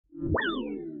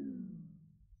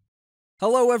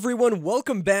Hello everyone,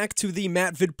 welcome back to the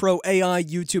MattVidPro AI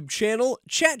YouTube channel.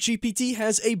 ChatGPT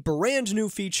has a brand new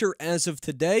feature as of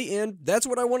today, and that's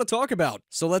what I want to talk about.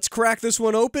 So let's crack this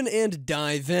one open and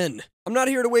dive in. I'm not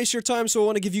here to waste your time, so I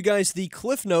want to give you guys the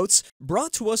Cliff Notes,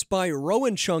 brought to us by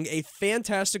Rowan Chung, a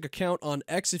fantastic account on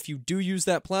X. If you do use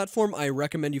that platform, I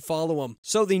recommend you follow him.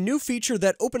 So the new feature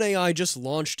that OpenAI just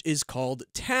launched is called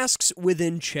Tasks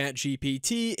within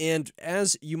ChatGPT, and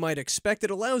as you might expect,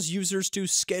 it allows users to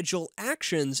schedule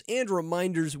actions and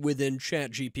reminders within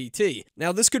ChatGPT.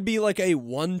 Now, this could be like a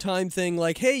one-time thing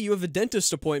like, hey, you have a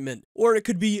dentist appointment, or it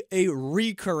could be a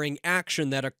recurring action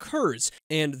that occurs.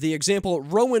 And the example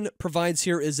Rowan provides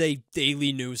here is a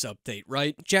daily news update,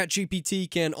 right? ChatGPT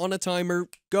can, on a timer,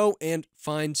 go and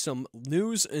find some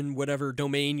news in whatever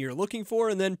domain you're looking for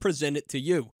and then present it to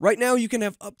you. Right now, you can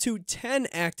have up to 10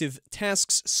 active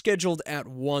tasks scheduled at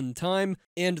one time,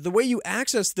 and the way you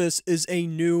access this is a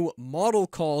new model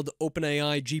called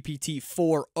OpenAI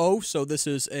GPT-4o, so this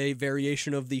is a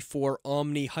variation of the 4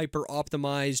 Omni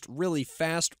hyper-optimized, really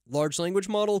fast large language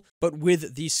model, but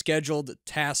with the scheduled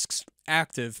tasks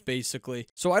active, basically.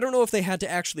 So I don't know if they had to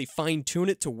actually fine-tune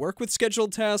it to work with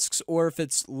scheduled tasks, or if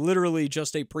it's literally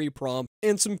just a pre-prompt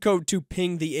and some code to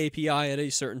ping the API at a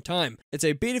certain time. It's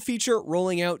a beta feature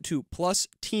rolling out to Plus,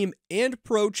 Team, and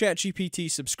Pro ChatGPT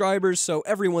subscribers, so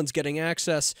everyone's getting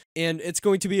access, and it's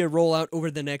going to be a rollout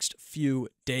over the next few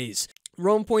days.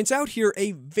 Rowan points out here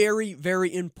a very,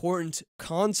 very important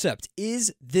concept.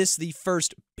 Is this the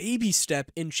first baby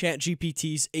step in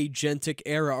ChatGPT's agentic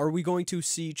era? Are we going to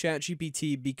see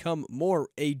ChatGPT become more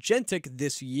agentic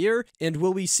this year? And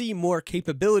will we see more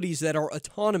capabilities that are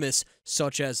autonomous,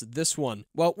 such as this one?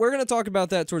 Well, we're going to talk about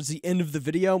that towards the end of the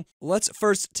video. Let's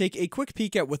first take a quick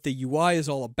peek at what the UI is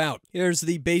all about. Here's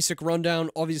the basic rundown.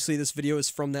 Obviously, this video is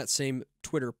from that same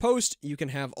Twitter post. You can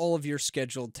have all of your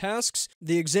scheduled tasks.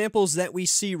 The examples that we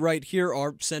see right here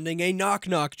are sending a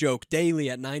knock-knock joke daily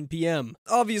at 9 p.m.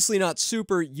 Obviously not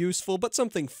super useful, but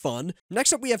something fun.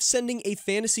 Next up, we have sending a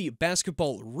fantasy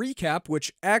basketball recap,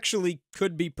 which actually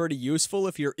could be pretty useful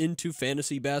if you're into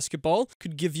fantasy basketball.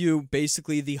 Could give you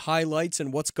basically the highlights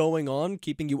and what's going on,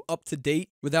 keeping you up to date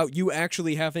without you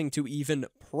actually having to even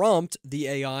prompt the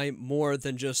AI more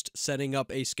than just setting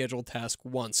up a scheduled task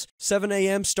once. 7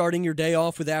 a.m. starting your day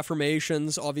off with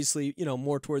affirmations, obviously,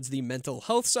 more towards the mental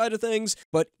health side of things,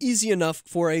 but easy enough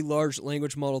for a large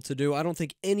language model to do. I don't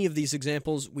think any of these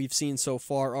examples we've seen so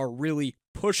far are really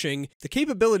pushing the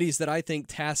capabilities that I think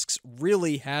Tasks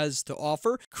really has to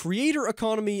offer. Creator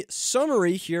economy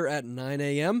summary here at 9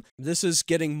 a.m. This is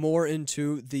getting more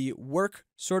into the work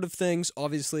sort of things.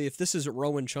 Obviously, if this is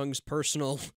Rowan Chung's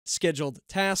personal scheduled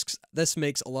tasks, this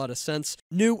makes a lot of sense.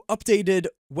 New, updated,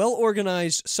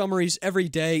 well-organized summaries every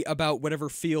day about whatever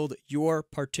field you're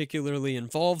particularly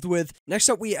involved with. Next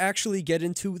up, we actually get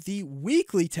into the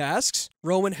weekly tasks.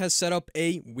 Rowan has set up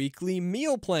a weekly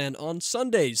meal plan on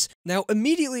Sundays. Now,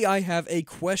 immediately I have a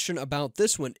question about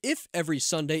this one. If every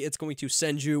Sunday it's going to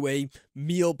send you a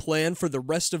meal plan for the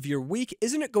rest of your week,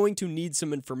 isn't it going to need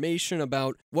some information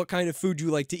about what kind of food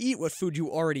you like to eat, what food you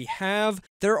already have?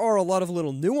 There are a lot of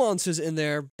little nuances in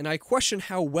there, and I question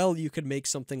how well you could make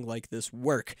something like this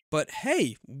work. But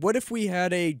hey, what if we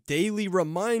had a daily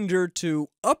reminder to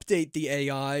update the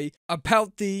AI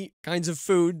about the kinds of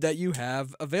food that you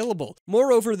have available?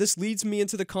 Moreover, this leads me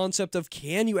into the concept of,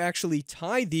 can you actually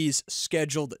tie these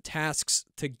scheduled tasks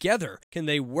together? Can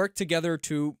they work together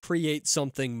to create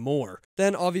something more?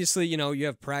 Then obviously, you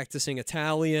have practicing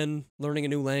Italian, learning a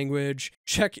new language,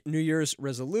 check New Year's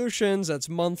resolutions, that's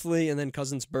monthly, and then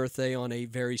cousin's birthday on a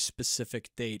very specific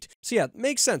date. So yeah,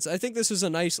 makes sense. I think this is a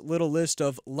nice little list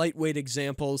of lightweight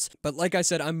examples, but like I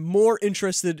said, I'm more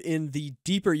interested in the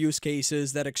deeper use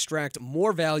cases that extract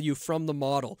more value from the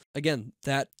model. Again,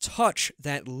 that touch,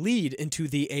 that lead into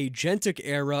the agentic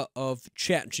era of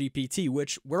ChatGPT,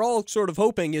 which we're all sort of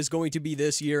hoping is going to be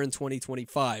this year in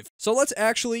 2025. So let's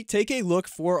actually take a look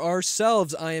for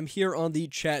ourselves. I am here on the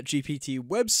ChatGPT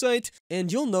website,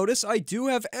 and you'll notice I do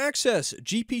have access.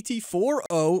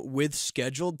 GPT-4o with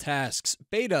scheduled tasks.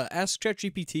 Beta, ask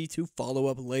ChatGPT to follow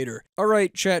up later. All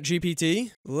right,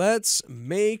 ChatGPT, let's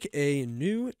make a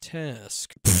new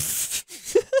task.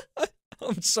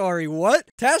 I'm sorry,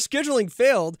 what? Task scheduling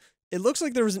failed? It looks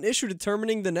like there was an issue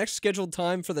determining the next scheduled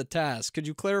time for the task. Could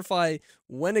you clarify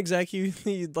when exactly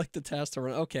you'd like the task to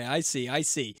run? Okay, I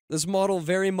see. This model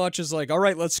very much is like, all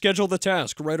right, let's schedule the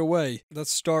task right away.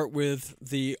 Let's start with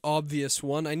the obvious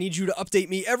one. I need you to update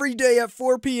me every day at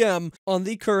 4 p.m. on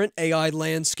the current AI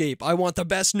landscape. I want the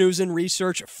best news and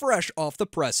research fresh off the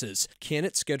presses. Can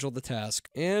it schedule the task?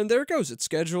 And there it goes. It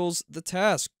schedules the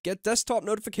task. Get desktop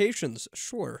notifications.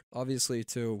 Sure. Obviously,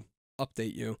 to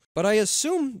update you. But I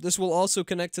assume this will also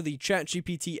connect to the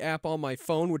ChatGPT app on my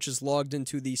phone, which is logged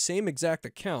into the same exact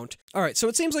account. All right, so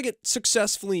it seems like it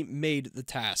successfully made the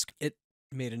task. It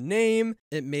made a name,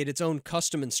 it made its own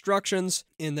custom instructions,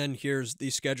 and then here's the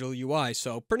schedule UI.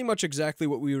 So pretty much exactly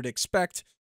what we would expect.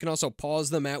 You can also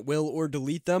pause them at will or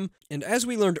delete them. And as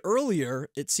we learned earlier,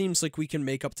 it seems like we can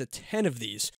make up to 10 of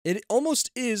these. It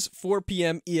almost is 4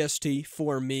 p.m. EST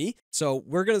for me, so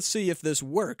we're going to see if this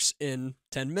works in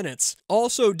 10 minutes.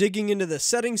 Also, digging into the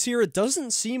settings here, it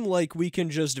doesn't seem like we can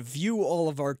just view all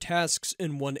of our tasks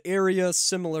in one area,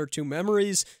 similar to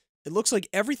memories. It looks like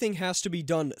everything has to be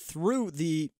done through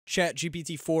the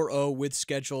ChatGPT 4o with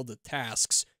scheduled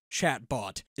tasks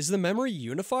chatbot. Is the memory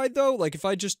unified though? Like if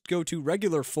I just go to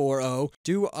regular 4o,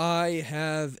 do I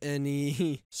have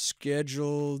any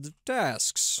scheduled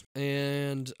tasks?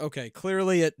 And okay,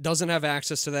 clearly it doesn't have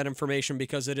access to that information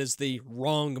because it is the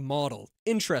wrong model.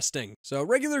 Interesting. So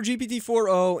regular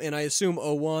GPT-4o, and I assume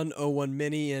O1, O1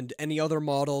 mini, and any other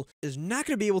model is not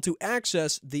going to be able to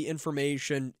access the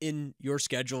information in your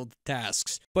scheduled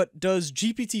tasks. But does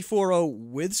GPT-4o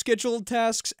with scheduled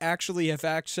tasks actually have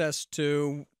access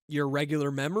to your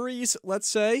regular memories, let's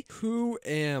say? Who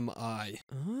am I?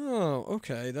 Oh,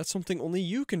 okay, that's something only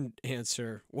you can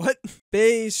answer. What?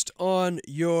 Based on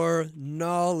your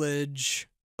knowledge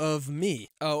of me.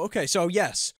 Oh, okay, so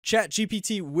yes,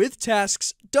 ChatGPT with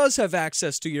tasks does have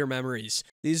access to your memories.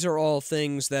 These are all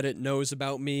things that it knows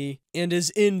about me and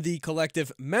is in the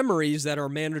collective memories that are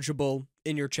manageable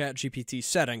in your ChatGPT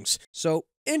settings. So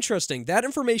interesting, that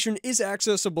information is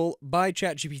accessible by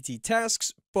ChatGPT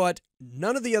Tasks, but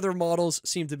none of the other models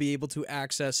seem to be able to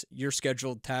access your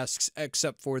scheduled tasks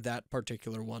except for that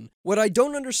particular one. What I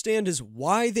don't understand is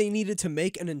why they needed to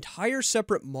make an entire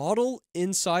separate model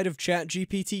inside of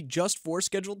ChatGPT just for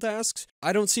scheduled tasks.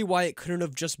 I don't see why it couldn't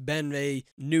have just been a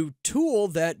new tool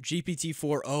that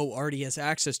GPT-4o already has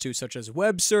access to, such as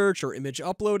web search or image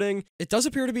uploading. It does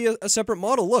appear to be a separate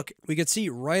model. Look, we can see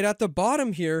right at the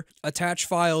bottom here, attach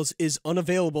files is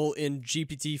unavailable in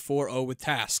GPT-4o with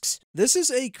tasks. This is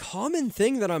a common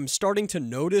thing that I'm starting to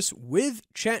notice with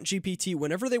ChatGPT.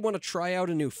 Whenever they want to try out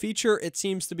a new feature, it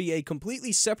seems to be a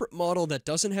completely separate model that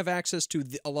doesn't have access to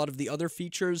a lot of the other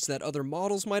features that other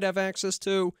models might have access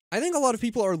to. I think a lot of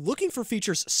people are looking for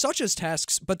features such as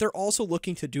tasks, but they're also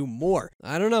looking to do more.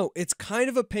 I don't know, it's kind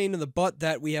of a pain in the butt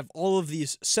that we have all of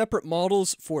these separate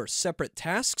models for separate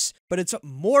tasks, but it's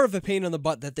more of a pain in the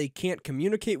butt that they can't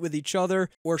communicate with each other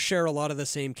or share a lot of the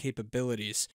same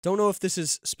capabilities. Don't know if this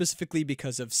is specifically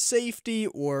because of safety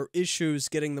or issues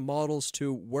getting the models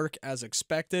to work as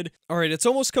expected. All right, it's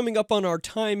almost coming up on our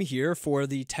time here for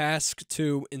the task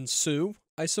to ensue,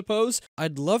 I suppose.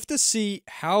 I'd love to see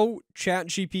how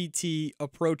ChatGPT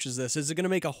approaches this. Is it going to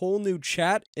make a whole new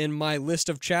chat in my list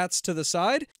of chats to the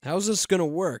side? How's this going to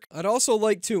work? I'd also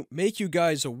like to make you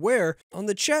guys aware, on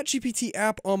the ChatGPT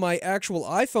app on my actual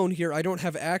iPhone here, I don't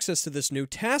have access to this new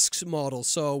tasks model.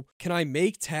 So can I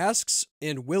make tasks,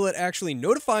 and will it actually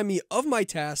notify me of my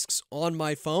tasks on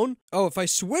my phone? Oh, if I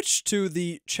switch to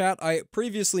the chat I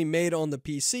previously made on the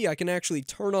PC, I can actually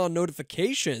turn on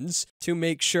notifications to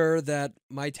make sure that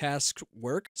my tasks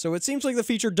work. So it seems like the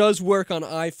feature does work on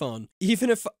iPhone, even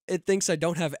if it thinks I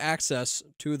don't have access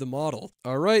to the model.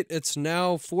 All right, it's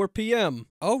now 4 p.m.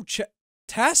 Oh,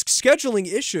 task scheduling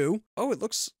issue. Oh, it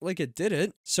looks like it did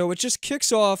it. So it just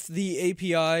kicks off the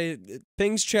API, it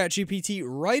pings ChatGPT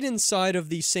right inside of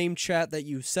the same chat that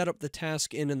you set up the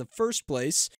task in the first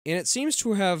place, and it seems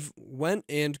to have went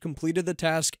and completed the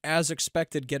task as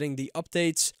expected, getting the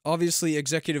updates. Obviously,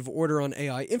 executive order on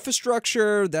AI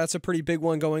infrastructure, that's a pretty big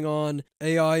one going on.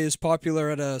 AI is popular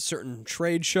at a certain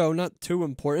trade show, not too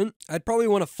important. I'd probably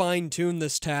want to fine-tune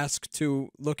this task to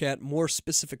look at more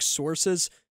specific sources,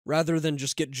 rather than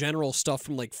just get general stuff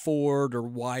from like Ford or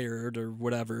Wired or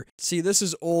whatever. See, this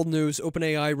is old news,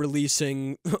 OpenAI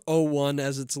releasing O1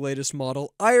 as its latest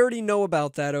model. I already know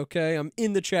about that, okay? I'm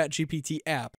in the ChatGPT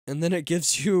app. And then it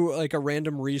gives you like a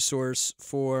random resource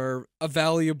for a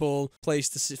valuable place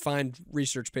to find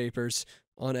research papers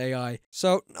on AI.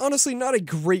 So honestly, not a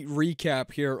great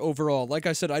recap here overall. Like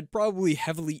I said, I'd probably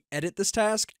heavily edit this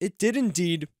task. It did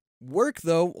indeed work,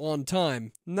 though, on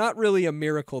time. Not really a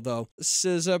miracle, though. This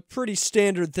is a pretty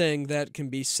standard thing that can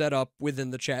be set up within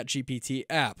the ChatGPT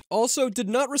app. Also, did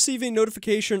not receive a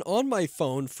notification on my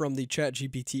phone from the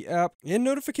ChatGPT app, and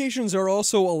notifications are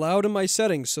also allowed in my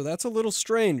settings, so that's a little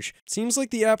strange. Seems like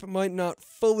the app might not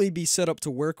fully be set up to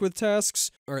work with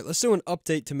tasks. All right, let's do an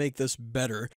update to make this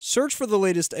better. Search for the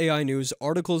latest AI news,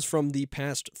 articles from the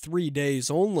past 3 days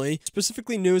only,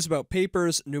 specifically news about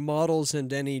papers, new models,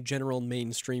 and any general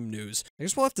mainstream news. I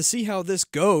guess we'll have to see how this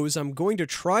goes. I'm going to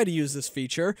try to use this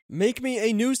feature. Make me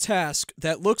a news task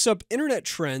that looks up internet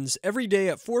trends every day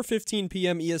at 4:15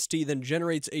 p.m. EST, then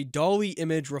generates a DALL-E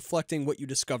image reflecting what you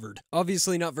discovered.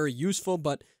 Obviously not very useful,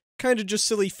 but kind of just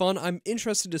silly fun. I'm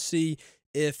interested to see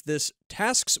if this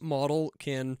tasks model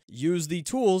can use the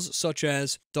tools such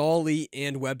as DALL-E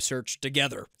and web search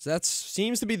together. So that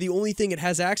seems to be the only thing it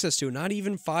has access to, not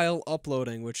even file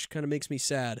uploading, which kind of makes me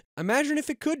sad. Imagine if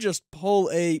it could just pull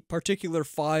a particular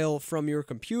file from your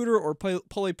computer or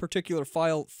pull a particular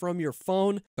file from your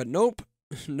phone, but nope.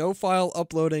 No file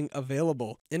uploading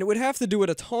available. And it would have to do it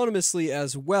autonomously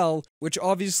as well, which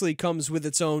obviously comes with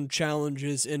its own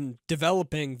challenges in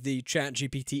developing the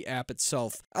ChatGPT app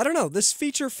itself. I don't know, this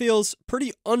feature feels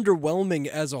pretty underwhelming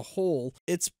as a whole.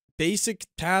 It's basic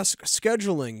task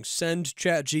scheduling. Send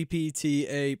ChatGPT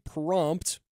a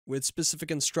prompt with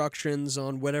specific instructions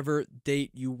on whatever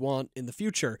date you want in the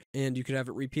future, and you could have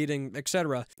it repeating,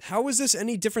 etc. How is this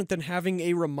any different than having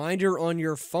a reminder on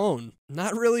your phone?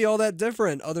 Not really all that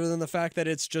different, other than the fact that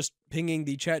it's just pinging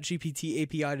the ChatGPT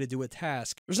API to do a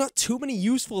task. There's not too many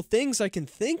useful things I can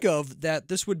think of that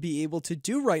this would be able to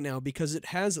do right now because it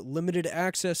has limited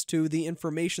access to the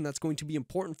information that's going to be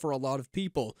important for a lot of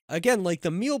people. Again, like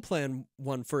the meal plan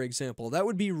one, for example, that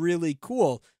would be really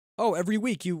cool. Oh, every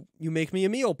week you make me a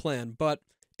meal plan, but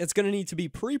it's going to need to be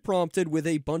pre-prompted with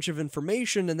a bunch of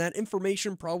information, and that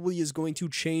information probably is going to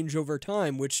change over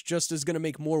time, which just is going to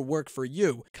make more work for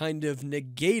you, kind of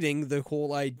negating the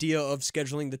whole idea of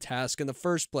scheduling the task in the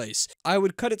first place. I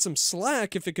would cut it some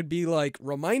slack if it could be like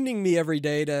reminding me every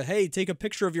day to, hey, take a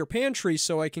picture of your pantry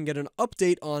so I can get an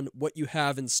update on what you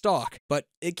have in stock. But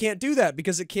it can't do that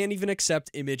because it can't even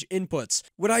accept image inputs.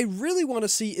 What I really want to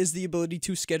see is the ability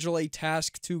to schedule a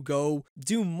task to go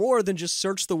do more than just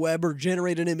search the web or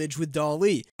generate an image with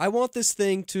DALL-E. I want this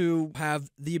thing to have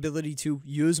the ability to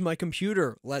use my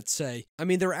computer, let's say. I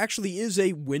mean, there actually is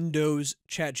a Windows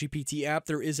ChatGPT app.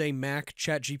 There is a Mac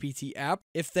ChatGPT app.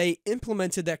 If they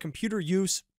implemented that computer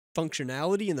use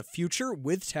functionality in the future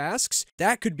with tasks,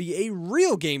 that could be a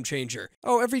real game changer.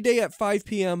 Oh, every day at 5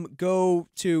 p.m., go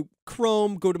to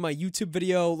Chrome, go to my YouTube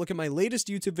video, look at my latest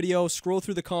YouTube video, scroll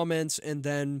through the comments, and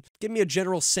then give me a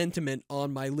general sentiment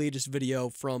on my latest video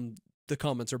from the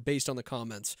comments or based on the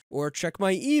comments, or check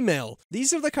my email.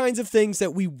 These are the kinds of things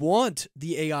that we want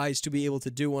the AIs to be able to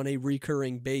do on a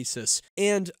recurring basis.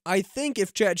 And I think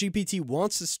if ChatGPT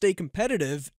wants to stay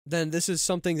competitive, then this is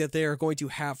something that they are going to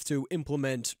have to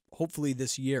implement hopefully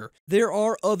this year. There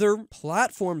are other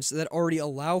platforms that already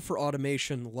allow for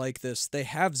automation like this. They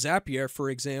have Zapier, for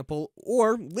example,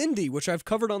 or Lindy, which I've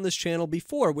covered on this channel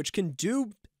before, which can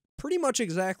do pretty much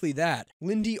exactly that.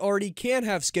 Lindy already can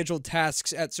have scheduled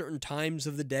tasks at certain times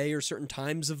of the day or certain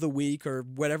times of the week or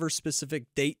whatever specific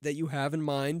date that you have in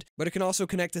mind, but it can also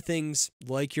connect to things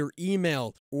like your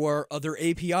email or other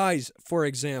APIs, for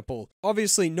example.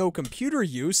 Obviously, no computer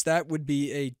use, that would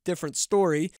be a different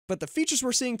story, but the features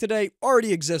we're seeing today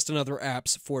already exist in other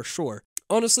apps for sure.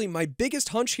 Honestly, my biggest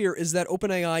hunch here is that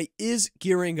OpenAI is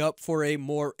gearing up for a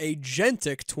more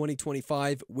agentic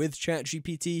 2025 with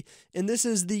ChatGPT, and this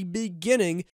is the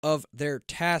beginning of their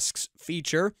tasks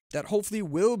feature that hopefully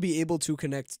will be able to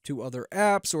connect to other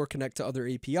apps or connect to other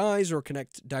APIs or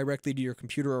connect directly to your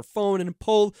computer or phone and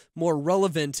pull more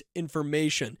relevant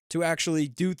information to actually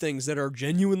do things that are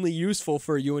genuinely useful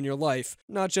for you in your life.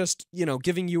 Not just,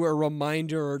 giving you a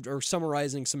reminder or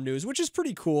summarizing some news, which is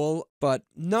pretty cool, but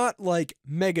not like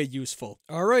mega useful.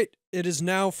 All right, it is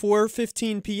now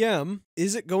 4:15 p.m.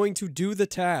 Is it going to do the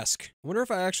task? I wonder if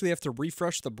I actually have to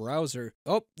refresh the browser.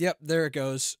 Oh, yep, there it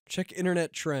goes. Check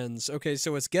internet trends. Okay,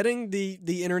 so it's getting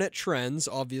the internet trends.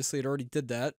 Obviously, it already did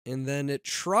that. And then it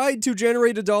tried to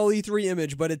generate a DALL-E 3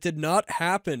 image, but it did not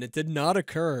happen. It did not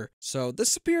occur. So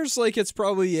this appears like it's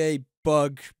probably a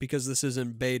bug because this is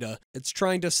in beta. It's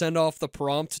trying to send off the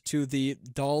prompt to the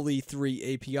DALL-E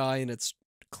 3 API, and it's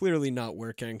clearly not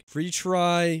working.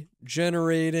 Retry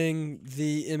generating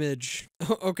the image.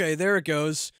 Okay, there it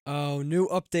goes. Oh, new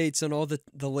updates and all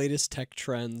the latest tech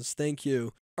trends. Thank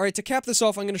you. All right, to cap this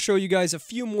off, I'm going to show you guys a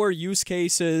few more use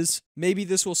cases. Maybe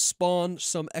this will spawn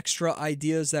some extra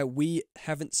ideas that we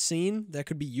haven't seen that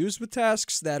could be used with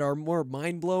tasks that are more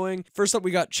mind-blowing. First up,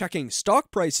 we got checking stock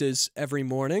prices every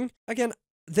morning. Again,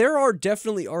 there are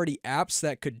definitely already apps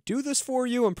that could do this for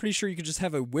you. I'm pretty sure you could just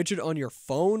have a widget on your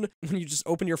phone. When you just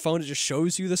open your phone, it just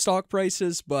shows you the stock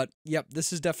prices. But yep,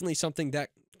 this is definitely something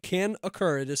that can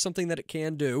occur. It is something that it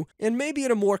can do, and maybe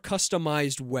in a more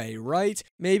customized way, right?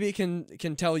 Maybe it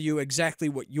can tell you exactly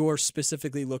what you're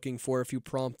specifically looking for if you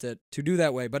prompt it to do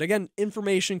that way. But again,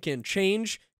 information can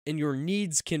change, and your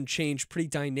needs can change pretty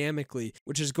dynamically,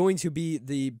 which is going to be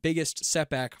the biggest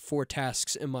setback for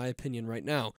tasks, in my opinion, right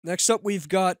now. Next up, we've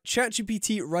got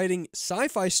ChatGPT writing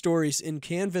sci-fi stories in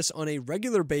Canvas on a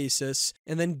regular basis,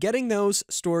 and then getting those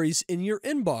stories in your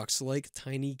inbox, like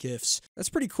tiny GIFs. That's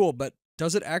pretty cool, but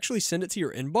does it actually send it to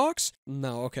your inbox?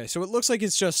 No, okay, so it looks like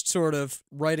it's just sort of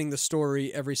writing the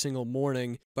story every single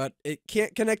morning, but it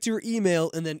can't connect to your email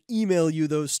and then email you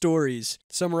those stories.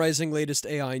 Summarizing latest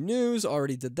AI news,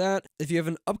 already did that. If you have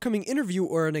an upcoming interview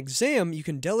or an exam, you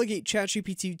can delegate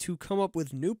ChatGPT to come up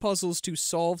with new puzzles to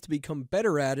solve to become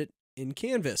better at it in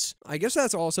Canvas. I guess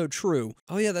that's also true.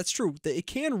 Oh yeah, that's true. It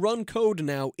can run code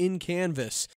now in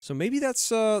Canvas, so maybe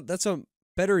that's a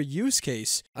better use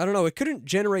case. I don't know, it couldn't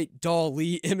generate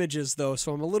DALL-E images though,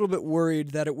 so I'm a little bit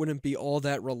worried that it wouldn't be all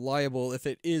that reliable if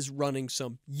it is running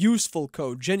some useful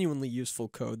code, genuinely useful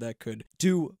code that could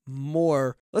do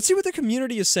more. Let's see what the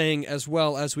community is saying as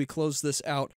well as we close this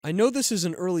out. I know this is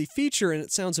an early feature and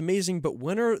it sounds amazing, but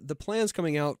when are the plans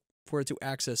coming out for it to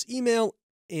access email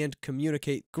and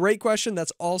communicate? Great question.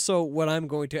 That's also what I'm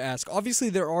going to ask. Obviously,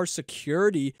 there are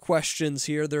security questions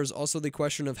here. There's also the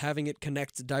question of having it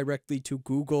connect directly to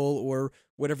Google or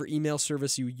whatever email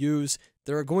service you use.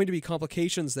 There are going to be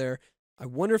complications there. I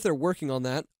wonder if they're working on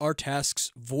that. Are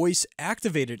tasks voice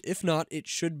activated? If not, it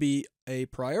should be a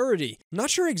priority.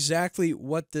 Not sure exactly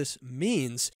what this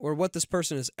means or what this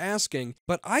person is asking,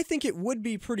 but I think it would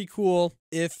be pretty cool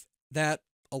if that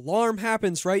alarm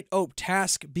happens, right? Oh,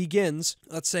 task begins.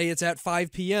 Let's say it's at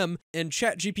 5 p.m. and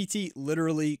ChatGPT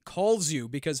literally calls you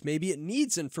because maybe it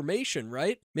needs information,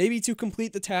 right? Maybe to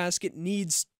complete the task, it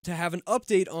needs to have an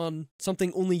update on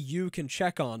something only you can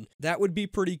check on. That would be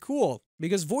pretty cool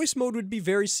because voice mode would be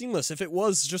very seamless if it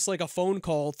was just like a phone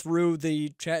call through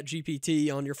the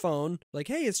ChatGPT on your phone. Like,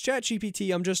 hey, it's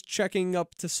ChatGPT. I'm just checking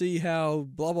up to see how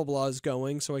blah, blah, blah is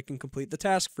going so I can complete the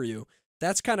task for you.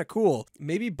 That's kind of cool.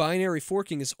 Maybe binary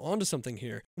forking is onto something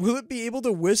here. Will it be able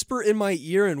to whisper in my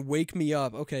ear and wake me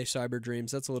up? Okay, cyber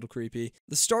dreams, that's a little creepy.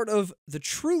 The start of the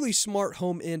truly smart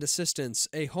home and assistants,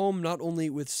 a home not only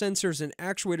with sensors and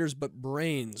actuators, but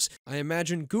brains. I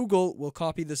imagine Google will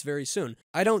copy this very soon.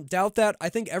 I don't doubt that. I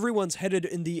think everyone's headed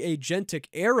in the Agentic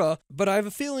era, but I have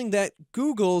a feeling that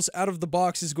Google's out of the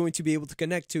box is going to be able to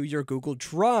connect to your Google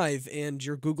Drive and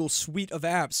your Google suite of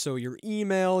apps. So your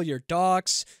email, your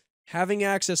docs. Having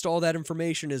access to all that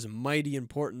information is mighty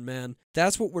important, man.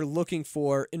 That's what we're looking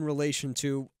for in relation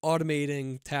to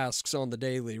automating tasks on the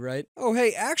daily, right? Oh,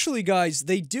 hey, actually, guys,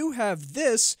 they do have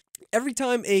this. Every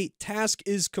time a task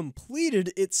is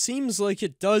completed, it seems like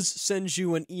it does send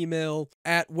you an email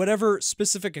at whatever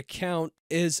specific account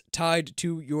is tied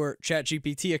to your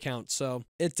ChatGPT account. So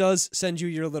it does send you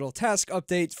your little task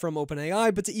updates from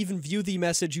OpenAI, but to even view the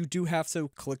message, you do have to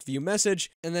click view message,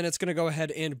 and then it's going to go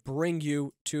ahead and bring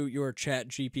you to your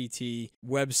ChatGPT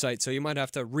website. So you might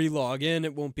have to re-log in.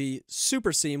 It won't be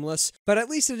super seamless, but at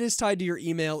least it is tied to your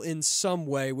email in some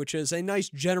way, which is a nice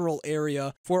general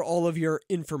area for all of your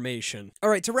information. All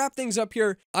right, to wrap things up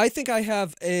here, I think I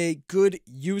have a good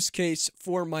use case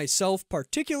for myself,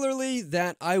 particularly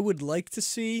that I would like to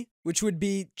see, which would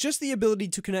be just the ability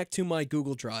to connect to my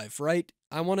Google Drive, right?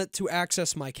 I want it to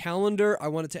access my calendar, I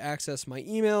want it to access my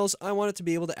emails, I want it to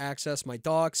be able to access my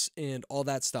docs and all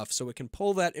that stuff so it can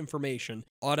pull that information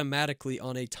automatically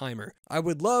on a timer. I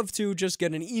would love to just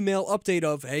get an email update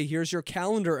of, hey, here's your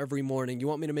calendar every morning. You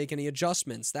want me to make any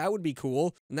adjustments? That would be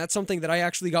cool. And that's something that I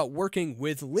actually got working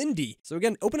with Lindy. So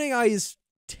again, OpenAI is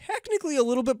technically a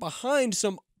little bit behind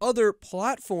some other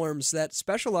platforms that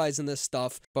specialize in this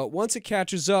stuff, but once it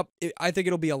catches up, I think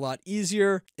it'll be a lot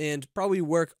easier and probably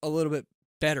work a little bit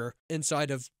better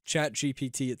inside of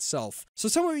ChatGPT itself. So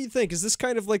tell me what you think. Is this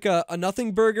kind of like a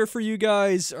nothing burger for you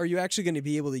guys? Are you actually going to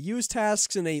be able to use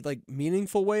tasks in a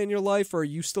meaningful way in your life, or are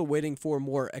you still waiting for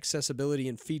more accessibility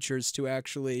and features to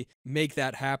actually make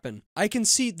that happen? I can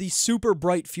see the super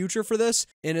bright future for this,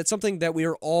 and it's something that we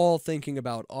are all thinking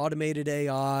about. Automated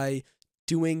AI,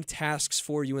 doing tasks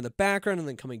for you in the background and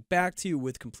then coming back to you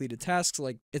with completed tasks.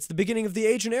 Like, it's the beginning of the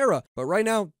agent era, but right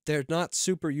now they're not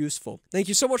super useful. Thank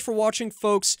you so much for watching,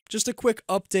 folks. Just a quick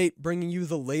update bringing you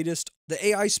the latest. The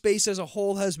AI space as a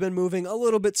whole has been moving a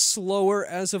little bit slower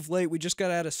as of late. We just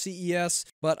got out of CES,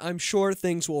 but I'm sure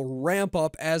things will ramp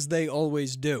up as they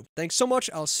always do. Thanks so much.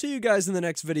 I'll see you guys in the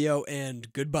next video,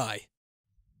 and goodbye.